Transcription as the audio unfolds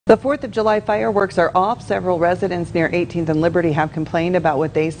The 4th of July fireworks are off. Several residents near 18th and Liberty have complained about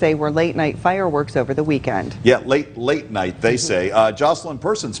what they say were late-night fireworks over the weekend. Yeah, late night, they say. Jocelyn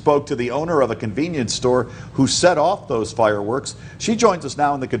Person spoke to the owner of a convenience store who set off those fireworks. She joins us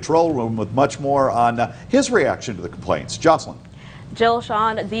now in the control room with much more on his reaction to the complaints. Jocelyn. Jill,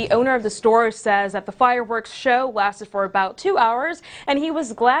 Sean, the owner of the store, says that the fireworks show lasted for about 2 hours, and he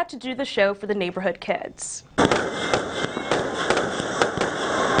was glad to do the show for the neighborhood kids.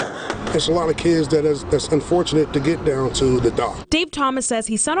 There's a lot of kids that's unfortunate to get down to the dock. Dave Thomas says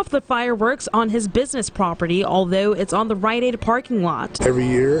he set off the fireworks on his business property, although it's on the Rite Aid parking lot. Every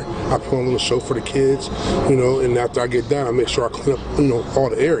year, I put on a little show for the kids, and after I get done, I make sure I clean up, all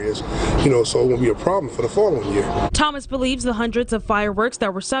the areas, so it won't be a problem for the following year. Thomas believes the hundreds of fireworks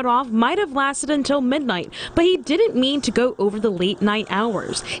that were set off might have lasted until midnight, but he didn't mean to go over the late night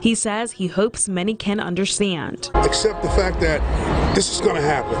hours. He says he hopes many can understand. Accept the fact that this is going to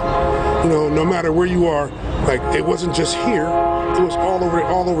happen. No matter where you are, it wasn't just here. It was all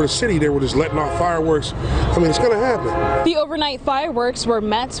over the city. They were just letting off fireworks. I mean, it's going to happen. The overnight fireworks were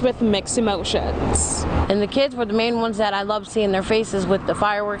met with mixed emotions. And the kids were the main ones that I loved seeing their faces with the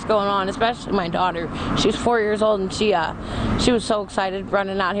fireworks going on, especially my daughter. She's 4 years old, and she was so excited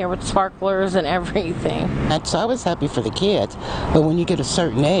running out here with sparklers and everything. So I was happy for the kids, but when you get a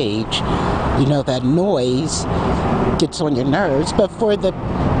certain age, that noise gets on your nerves. But for the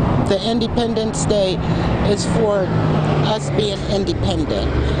Independence Day is for us being independent,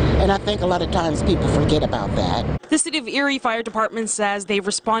 and I think a lot of times people forget about that. The City of Erie Fire Department says they've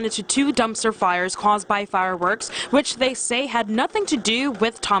responded to 2 dumpster fires caused by fireworks, which they say had nothing to do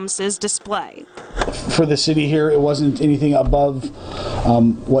with Thomas's display. For the city here, it wasn't anything above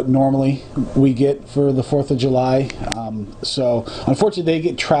what normally we get for the 4th of July. So unfortunately, they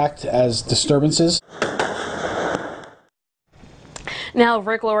get tracked as disturbances. Now,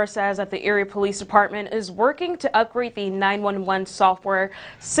 Rick Lower says that the Erie Police Department is working to upgrade the 911 software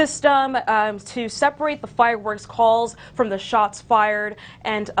system to separate the fireworks calls from the shots fired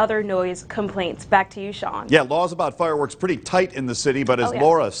and other noise complaints. Back to you, Sean. Yeah, laws about fireworks pretty tight in the city, but as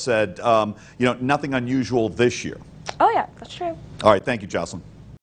Laura said, nothing unusual this year. Oh, yeah, that's true. All right, thank you, Jocelyn.